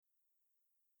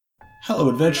Hello,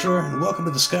 adventurer, and welcome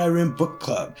to the Skyrim Book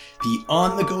Club, the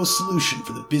on-the-go solution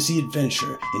for the busy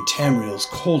adventure in Tamriel's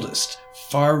coldest,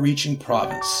 far-reaching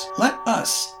province. Let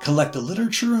us collect the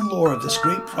literature and lore of this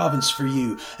great province for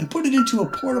you and put it into a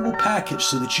portable package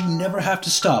so that you never have to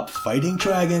stop fighting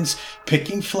dragons,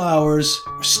 picking flowers,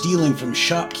 or stealing from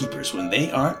shopkeepers when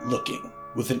they aren't looking.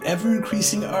 With an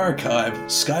ever-increasing archive,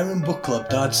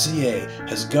 SkyrimBookClub.ca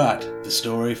has got the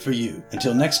story for you.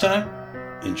 Until next time,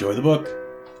 enjoy the book.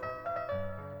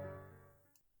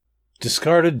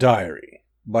 Discarded Diary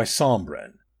by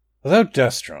Sombren. Without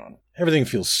Destron, everything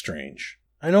feels strange.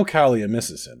 I know Kalia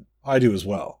misses him. I do as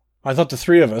well. I thought the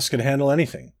three of us could handle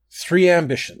anything. 3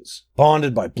 ambitions,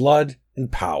 bonded by blood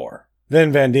and power.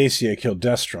 Then Vandacia killed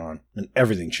Destron, and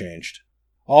everything changed.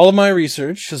 All of my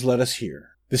research has led us here.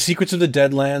 The secrets of the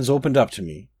Deadlands opened up to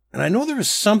me, and I know there is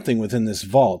something within this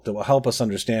vault that will help us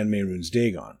understand Mehrunes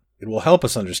Dagon. It will help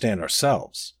us understand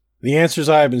ourselves. The answers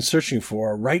I have been searching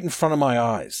for are right in front of my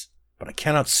eyes, but I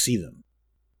cannot see them.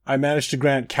 I managed to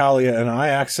grant Kalia and I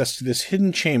access to this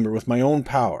hidden chamber with my own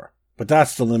power, but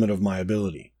that's the limit of my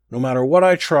ability. No matter what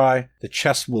I try, the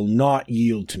chest will not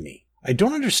yield to me. I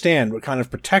don't understand what kind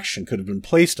of protection could have been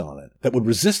placed on it that would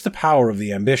resist the power of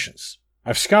the ambitions.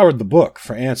 I've scoured the book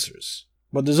for answers,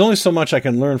 but there's only so much I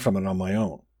can learn from it on my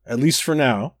own. At least for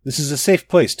now, this is a safe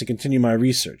place to continue my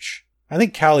research. I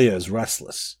think Kalia is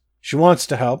restless. She wants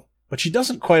to help, but she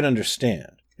doesn't quite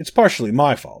understand. It's partially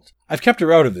my fault. I've kept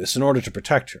her out of this in order to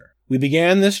protect her. We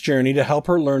began this journey to help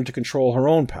her learn to control her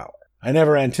own power. I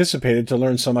never anticipated to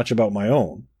learn so much about my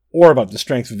own, or about the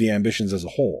strength of the ambitions as a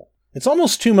whole. It's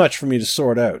almost too much for me to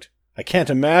sort out. I can't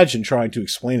imagine trying to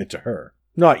explain it to her.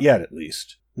 Not yet, at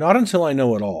least. Not until I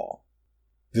know it all.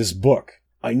 This book.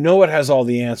 I know it has all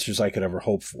the answers I could ever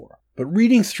hope for, but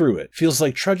reading through it feels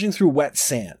like trudging through wet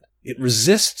sand. It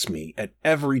resists me at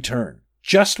every turn.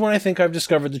 Just when I think I've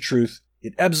discovered the truth,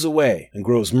 it ebbs away and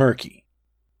grows murky.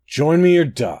 Join me or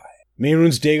die.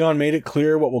 Mehrunes Dagon made it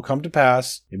clear what will come to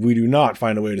pass if we do not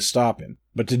find a way to stop him.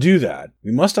 But to do that,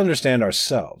 we must understand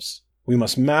ourselves. We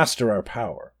must master our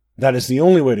power. That is the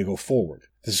only way to go forward.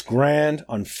 This grand,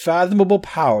 unfathomable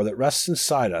power that rests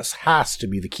inside us has to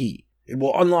be the key. It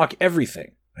will unlock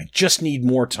everything. I just need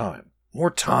more time. More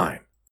time.